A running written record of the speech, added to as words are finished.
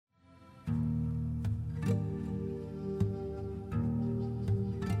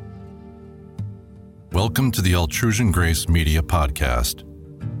Welcome to the Altrusion Grace Media Podcast.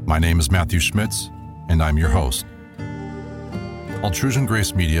 My name is Matthew Schmitz, and I'm your host. Altrusion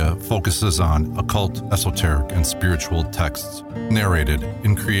Grace Media focuses on occult, esoteric, and spiritual texts narrated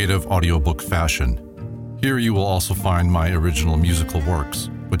in creative audiobook fashion. Here you will also find my original musical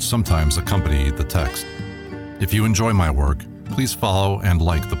works, which sometimes accompany the text. If you enjoy my work, please follow and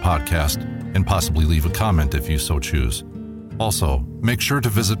like the podcast, and possibly leave a comment if you so choose. Also, make sure to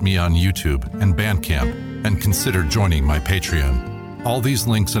visit me on YouTube and Bandcamp, and consider joining my Patreon. All these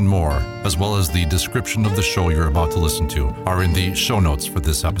links and more, as well as the description of the show you're about to listen to, are in the show notes for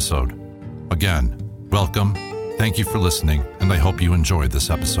this episode. Again, welcome, thank you for listening, and I hope you enjoyed this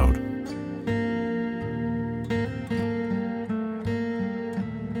episode.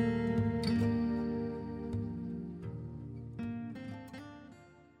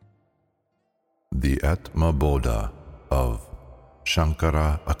 The Atma Bodha of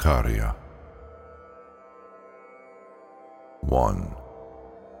Shankara-Acharya. 1.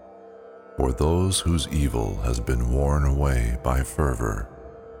 For those whose evil has been worn away by fervor,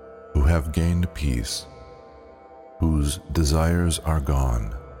 who have gained peace, whose desires are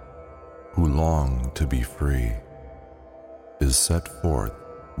gone, who long to be free, is set forth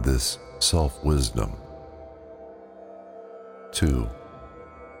this self-wisdom. 2.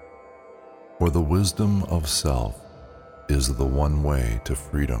 For the wisdom of self is the one way to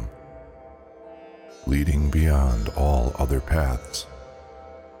freedom, leading beyond all other paths.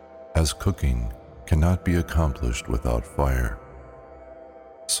 As cooking cannot be accomplished without fire,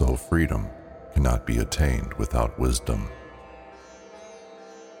 so freedom cannot be attained without wisdom.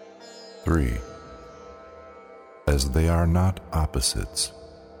 3. As they are not opposites,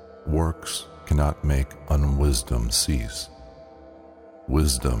 works cannot make unwisdom cease.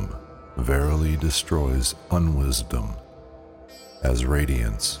 Wisdom verily destroys unwisdom, as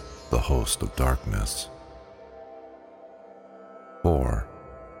radiance the host of darkness. 4.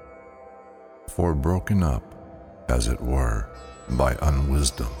 For broken up, as it were, by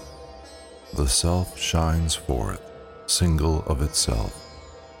unwisdom, the self shines forth single of itself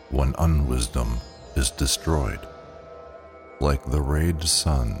when unwisdom is destroyed, like the rayed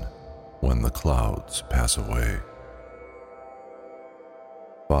sun when the clouds pass away.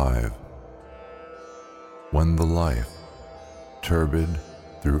 5. When the life, turbid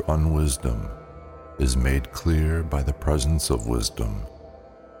through unwisdom, is made clear by the presence of wisdom,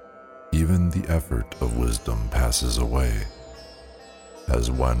 even the effort of wisdom passes away, as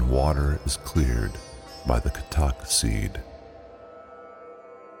when water is cleared by the katak seed.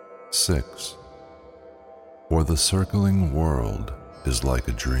 6. For the circling world is like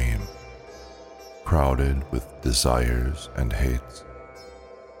a dream, crowded with desires and hates.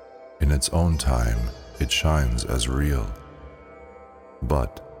 In its own time, it shines as real,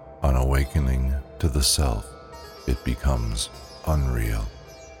 but on awakening to the self, it becomes unreal.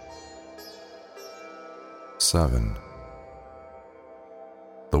 7.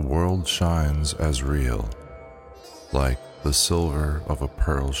 The world shines as real, like the silver of a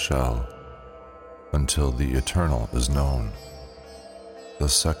pearl shell, until the eternal is known, the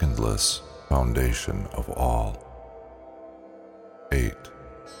secondless foundation of all. 8.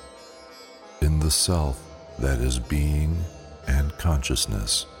 In the self that is being and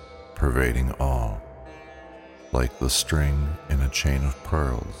consciousness pervading all, like the string in a chain of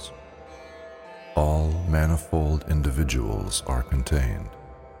pearls, all manifold individuals are contained,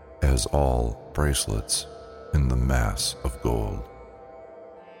 as all bracelets in the mass of gold.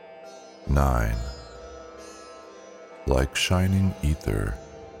 9. Like shining ether,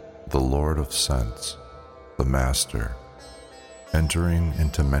 the Lord of Sense, the Master, entering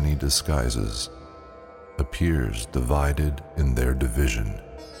into many disguises, appears divided in their division,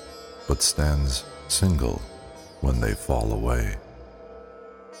 but stands single when they fall away.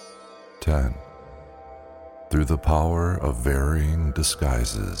 10. Through the power of varying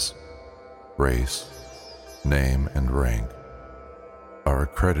disguises, race, name, and rank are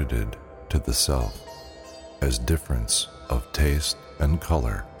accredited to the self as difference of taste and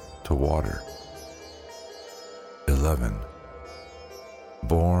color to water. 11.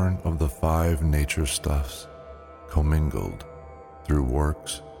 Born of the 5 nature stuffs, commingled through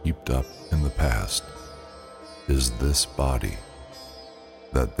works heaped up in the past, is this body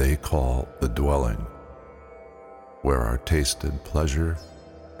that they call the dwelling, where are tasted pleasure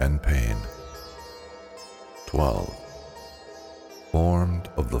and pain. 12. Formed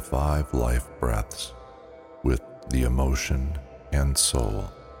of the 5 life breaths, with the emotion and soul,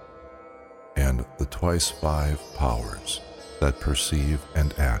 and the twice 5 powers that perceive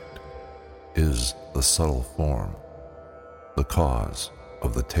and act, is the subtle form, the cause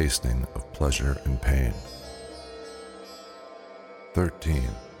of the tasting of pleasure and pain. 13.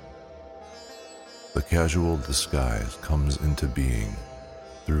 The casual disguise comes into being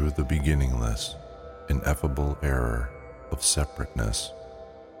through the beginningless, ineffable error of separateness.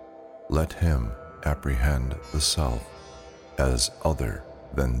 Let him apprehend the self as other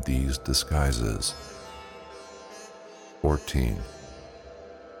than these disguises. 14.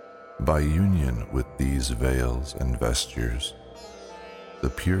 By union with these veils and vestures, the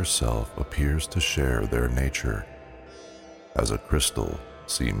pure self appears to share their nature, as a crystal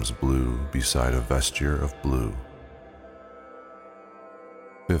seems blue beside a vesture of blue.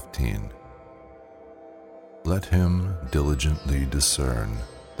 15. Let him diligently discern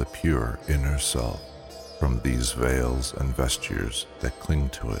the pure inner self from these veils and vestures that cling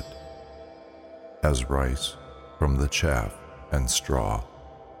to it, as rice from the chaff and straw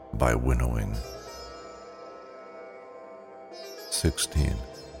by winnowing. 16.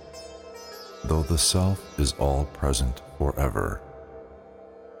 Though the self is all present forever,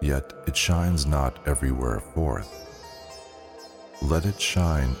 yet it shines not everywhere forth. Let it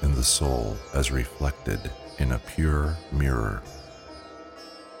shine in the soul as reflected in a pure mirror.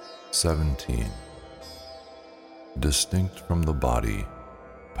 17. Distinct from the body,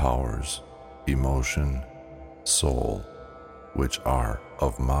 powers, emotion, soul, which are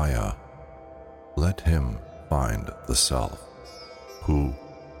of Maya, let him find the self, who,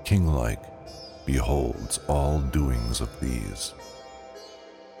 king-like, beholds all doings of these.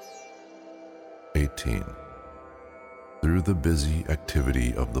 18. Through the busy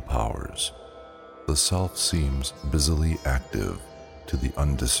activity of the powers, the self seems busily active to the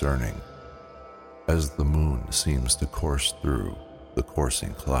undiscerning, as the moon seems to course through the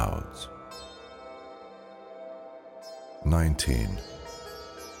coursing clouds. 19.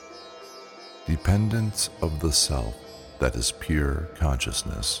 Dependence of the self that is pure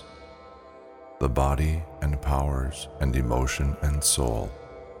consciousness, the body and powers and emotion and soul,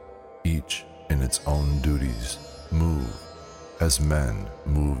 each in its own duties, move as men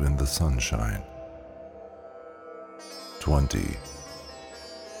move in the sunshine. 20.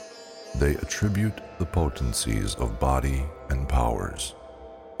 They attribute the potencies of body and powers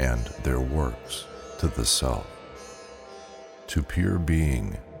and their works to the self, to pure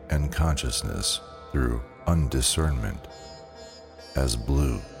being and consciousness through undiscernment, as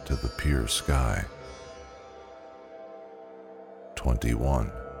blue to the pure sky.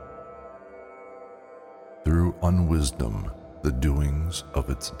 21. Through unwisdom, the doings of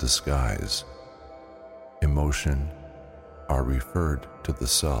its disguise, emotion, are referred to the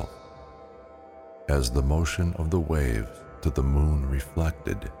self, as the motion of the wave to the moon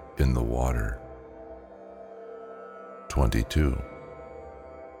reflected in the water. 22.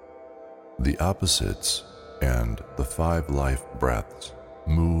 The opposites and the 5 life breaths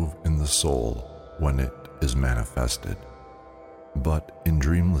move in the soul when it is manifested, but in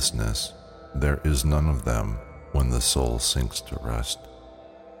dreamlessness there is none of them when the soul sinks to rest.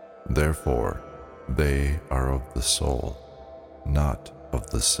 Therefore, they are of the soul, not of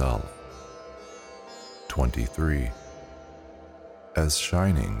the self. 23. As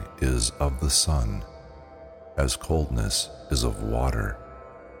shining is of the sun, as coldness is of water,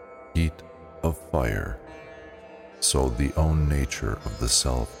 heat of fire, so the own nature of the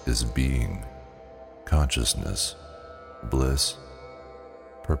self is being, consciousness, bliss,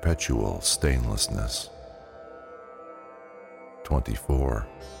 perpetual stainlessness. 24.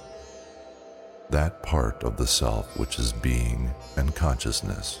 That part of the self which is being and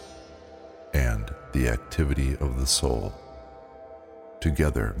consciousness, and the activity of the soul,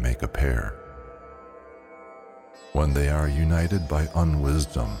 together make a pair. When they are united by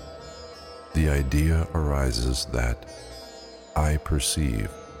unwisdom, the idea arises that I perceive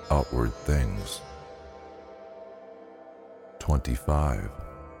outward things. 25.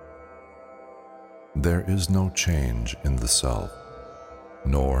 There is no change in the self,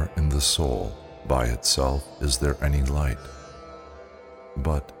 nor in the soul by itself is there any light,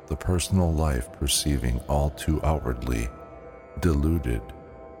 but the personal life perceiving all too outwardly, deluded,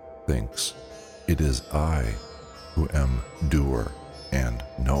 thinks it is I who am doer and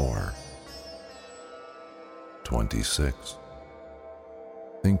knower. 26.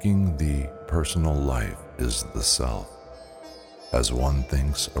 Thinking the personal life is the self, as one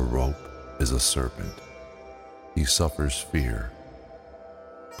thinks a rope is a serpent, he suffers fear.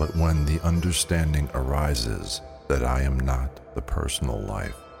 But when the understanding arises that I am not the personal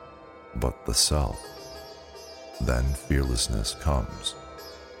life, but the self, then fearlessness comes.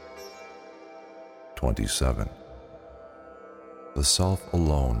 27. The self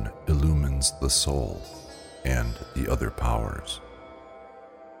alone illumines the soul and the other powers,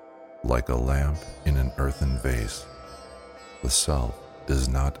 Like a lamp in an earthen vase, the self is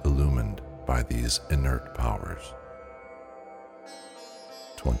not illumined by these inert powers.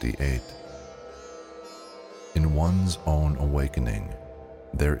 28. In one's own awakening,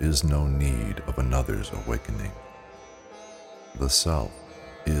 there is no need of another's awakening. The self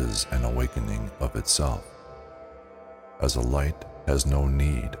is an awakening of itself. As a light has no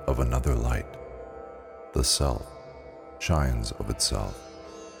need of another light, the self shines of itself.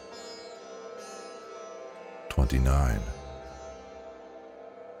 29.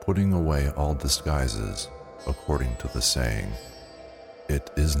 Putting away all disguises, according to the saying, "It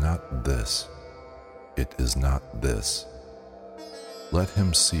is not this, it is not this." Let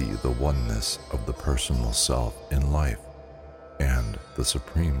him see the oneness of the personal self in life and the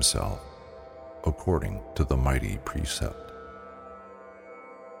Supreme Self, according to the mighty precept.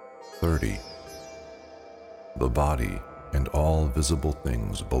 30. The body and all visible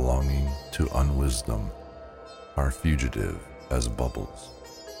things belonging to unwisdom are fugitive as bubbles.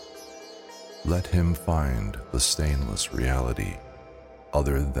 Let him find the stainless reality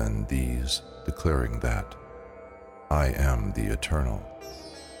other than these, declaring that I am the Eternal.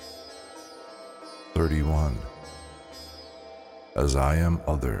 31. As I am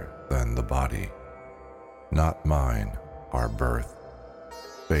other than the body, not mine are birth,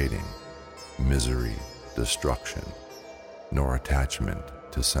 fading, misery, destruction, nor attachment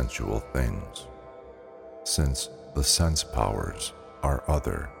to sensual things, since the sense powers are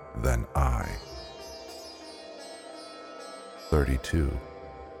other than I. 32.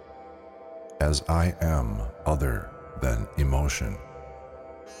 As I am other than emotion,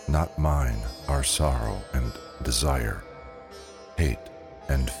 not mine are sorrow and desire, hate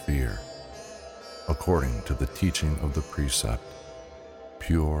and fear. According to the teaching of the precept,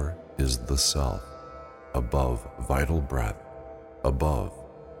 pure is the self, above vital breath, above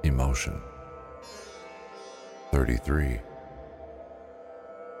emotion. 33.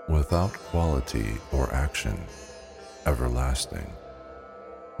 Without quality or action, everlasting,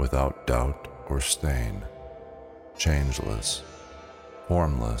 without doubt or stain, changeless,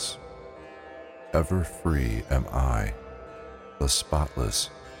 formless, ever free am I, the spotless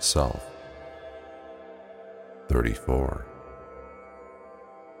self. 34.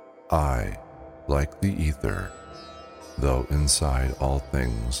 I, like the ether, though inside all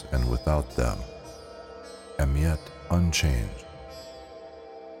things and without them, am yet unchanged,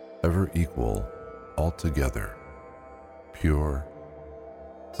 ever equal altogether, pure,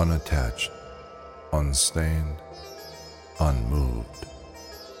 unattached, unstained, unmoved.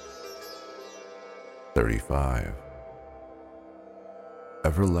 35.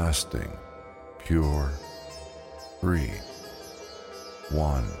 Everlasting, pure, free,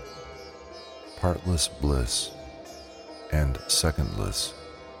 one, partless bliss, and secondless,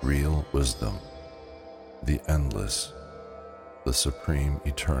 real wisdom, the endless, the supreme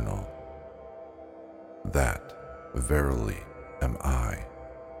eternal. That, verily, am I.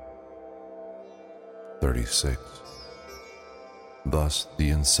 36. Thus the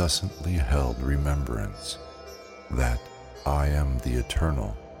incessantly held remembrance that I am the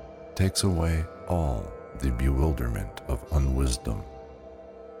Eternal takes away all the bewilderment of unwisdom,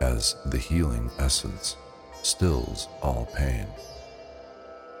 as the healing essence stills all pain.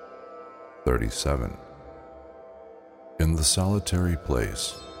 37. In the solitary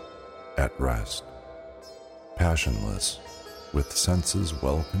place, at rest, passionless, with senses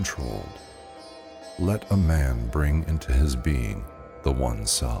well controlled, let a man bring into his being the one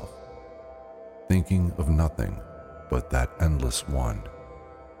self, thinking of nothing but that endless one.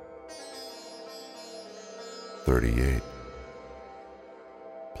 38.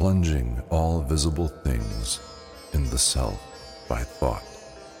 Plunging all visible things in the self by thought,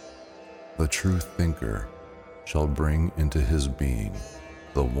 the true thinker shall bring into his being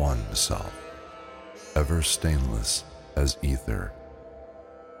the one self, ever stainless as ether.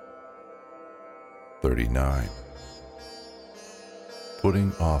 39.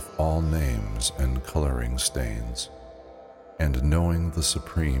 Putting off all names and coloring stains, and knowing the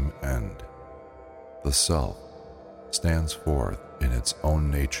supreme end, the self stands forth in its own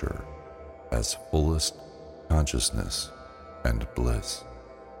nature as fullest consciousness and bliss.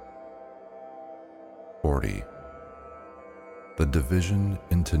 40. The division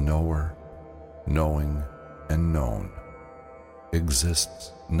into knower, knowing, and known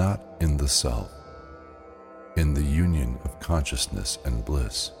exists not in the self, in the union of consciousness and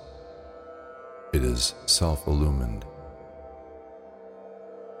bliss. It is self-illumined.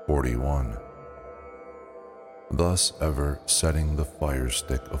 41. Thus ever setting the fire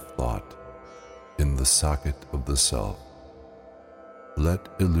stick of thought in the socket of the self, Let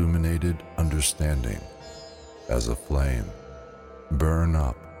illuminated understanding, as a flame, burn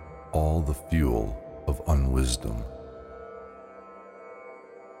up all the fuel of unwisdom.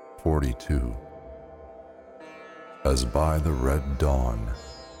 42. As by the red dawn,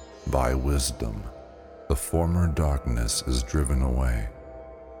 by wisdom, the former darkness is driven away,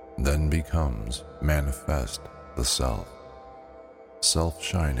 then becomes manifest the self,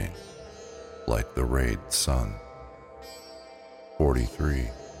 self-shining like the rayed sun. 43.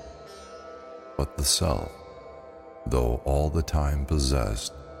 But the self, though all the time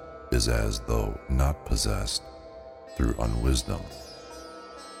possessed, is as though not possessed through unwisdom.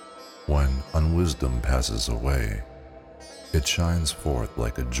 When unwisdom passes away, it shines forth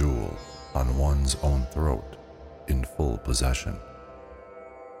like a jewel on one's own throat in full possession.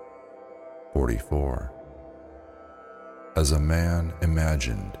 44. As a man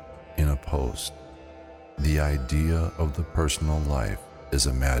imagined in a post, the idea of the personal life is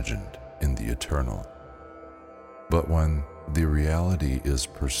imagined in the eternal. But when the reality is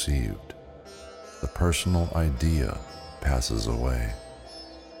perceived, the personal idea passes away.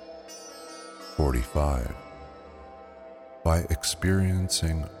 45. By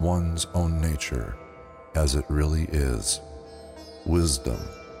experiencing one's own nature as it really is, wisdom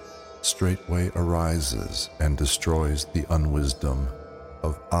straightway arises and destroys the unwisdom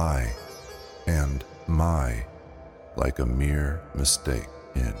of I and my, like a mere mistake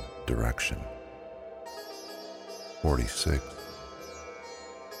in direction. 46.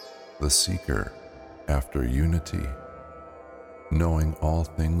 The seeker after unity, knowing all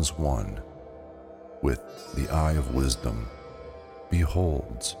things one, with the eye of wisdom,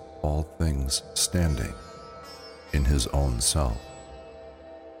 beholds all things standing in his own self,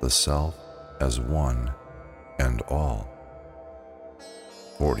 the self as one and all.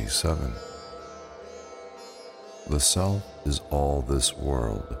 47. The self is all this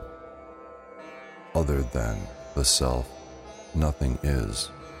world. Other than the self, nothing is,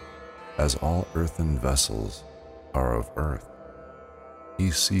 as all earthen vessels are of earth. He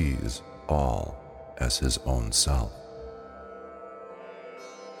sees all as his own self.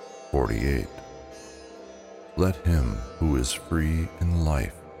 48. Let him who is free in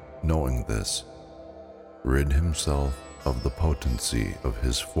life, knowing this, rid himself of the potency of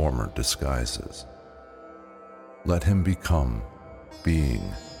his former disguises. Let him become being,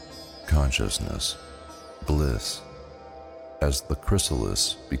 consciousness, bliss, as the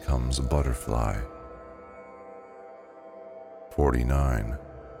chrysalis becomes a butterfly. 49.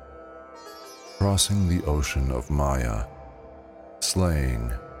 Crossing the ocean of Maya,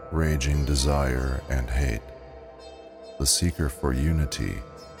 slaying raging desire and hate, the seeker for unity,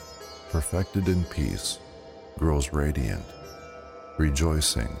 perfected in peace, grows radiant,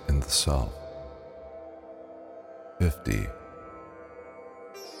 rejoicing in the self. 50.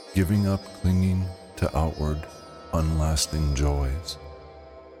 Giving up clinging to outward, unlasting joys,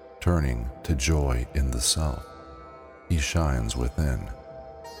 turning to joy in the self, he shines within,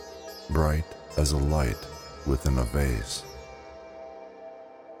 bright as a light within a vase.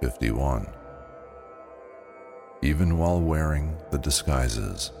 51. Even while wearing the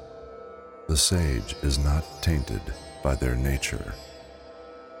disguises, the sage is not tainted by their nature.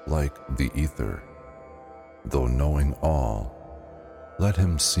 Like the ether, though knowing all, let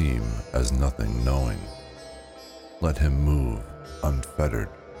him seem as nothing knowing. Let him move unfettered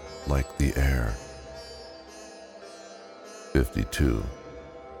like the air. 52.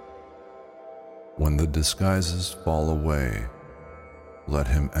 When the disguises fall away, let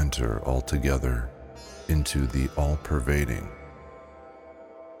him enter altogether into the all-pervading,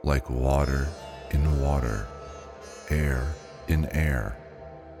 like water in water, air in air,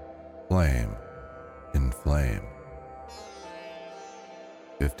 flame in flame.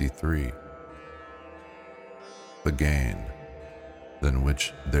 53. The gain, than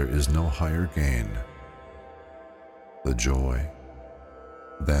which there is no higher gain. The joy,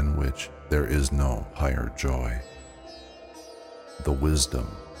 than which there is no higher joy. The wisdom,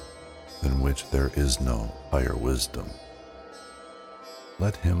 than which there is no higher wisdom.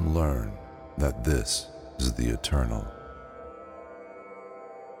 Let him learn that this is the eternal.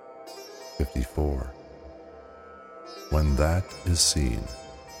 54. When that is seen,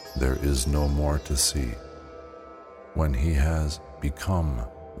 there is no more to see. When he has become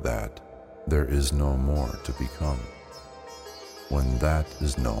that, there is no more to become. When that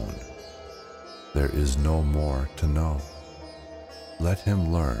is known, there is no more to know. Let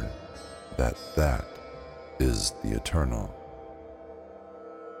him learn that that is the eternal.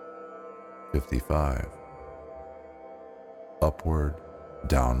 55. Upward,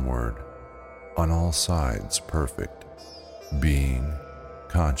 downward, on all sides perfect, being,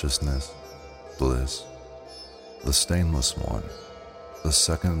 consciousness, bliss, the stainless one, the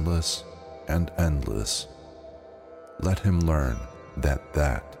secondless and endless. Let him learn that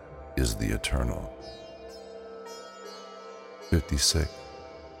that is the eternal. 56.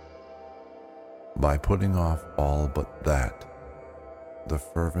 By putting off all but that, the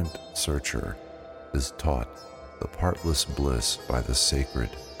fervent searcher is taught the partless bliss by the sacred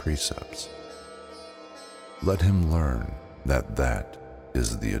precepts. Let him learn that that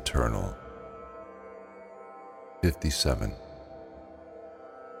is the eternal. 57.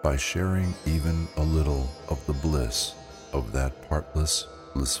 By sharing even a little of the bliss of that partless,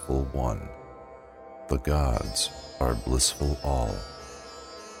 blissful one, the gods are blissful all,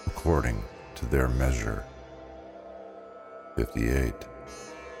 according to their measure. 58.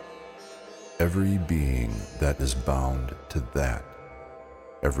 Every being that is bound to that,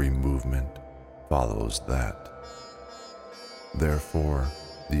 every movement follows that. Therefore,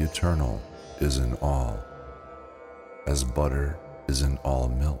 the eternal is in all, as butter is in all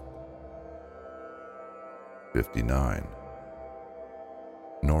milk. 59.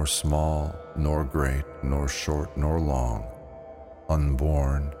 Nor small, nor great, nor short, nor long,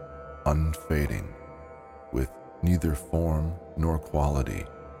 unborn, unfading, with neither form nor quality,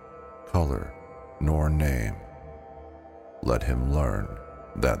 color nor name. Let him learn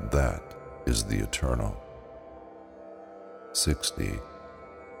that that is the eternal. 60.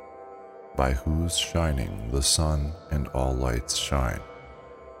 By whose shining the sun and all lights shine,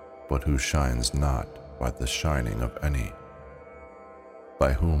 but who shines not by the shining of any,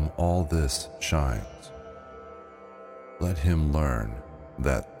 by whom all this shines. Let him learn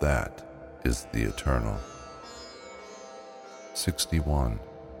that that is the eternal. 61.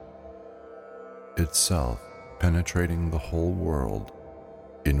 Itself penetrating the whole world,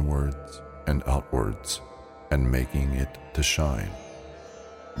 inwards and outwards, and making it to shine,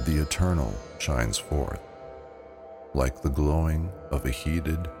 the eternal shines forth, like the glowing of a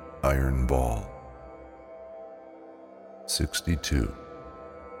heated iron ball. 62.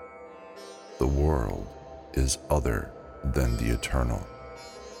 The world is other than the eternal,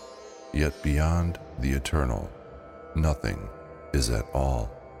 yet beyond the eternal, nothing is at all.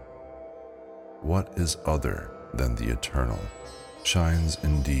 What is other than the eternal shines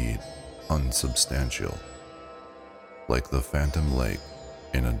indeed unsubstantial, like the phantom lake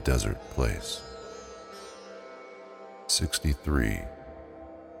in a desert place. 63.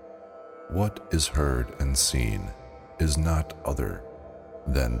 What is heard and seen is not other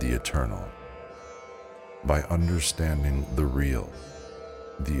than the eternal. By understanding the real,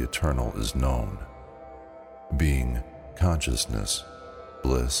 the eternal is known, being consciousness,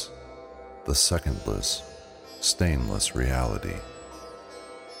 bliss, the secondless, stainless reality.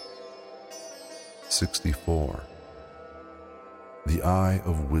 64. The eye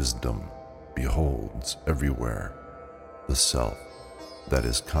of wisdom beholds everywhere the self that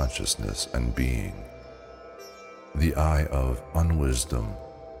is consciousness and being. The eye of unwisdom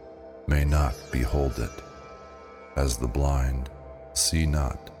may not behold it, as the blind see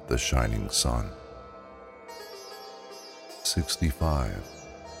not the shining sun. 65.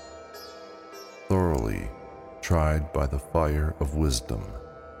 Thoroughly tried by the fire of wisdom,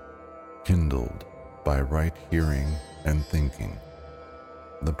 kindled by right hearing and thinking,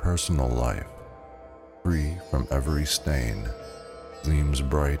 the personal life, free from every stain, gleams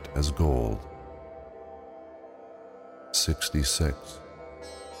bright as gold. 66.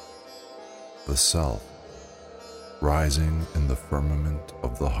 The self, rising in the firmament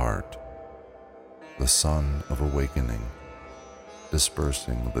of the heart, the sun of awakening,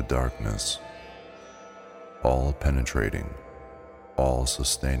 dispersing the darkness, all penetrating, all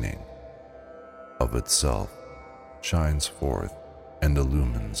sustaining, of itself shines forth and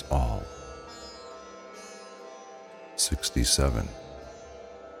illumines all. 67.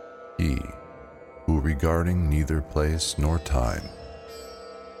 He who, regarding neither place nor time,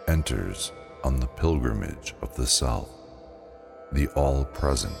 enters on the pilgrimage of the self, the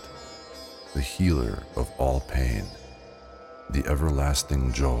all-present, the healer of all pain, the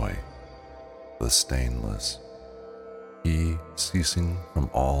everlasting joy, the stainless, he ceasing from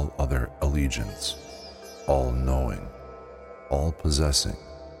all other allegiance, all-knowing, all-possessing,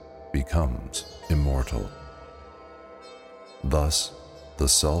 becomes immortal. Thus, the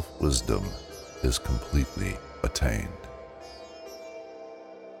self-wisdom is completely attained.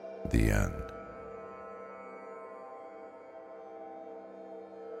 The end.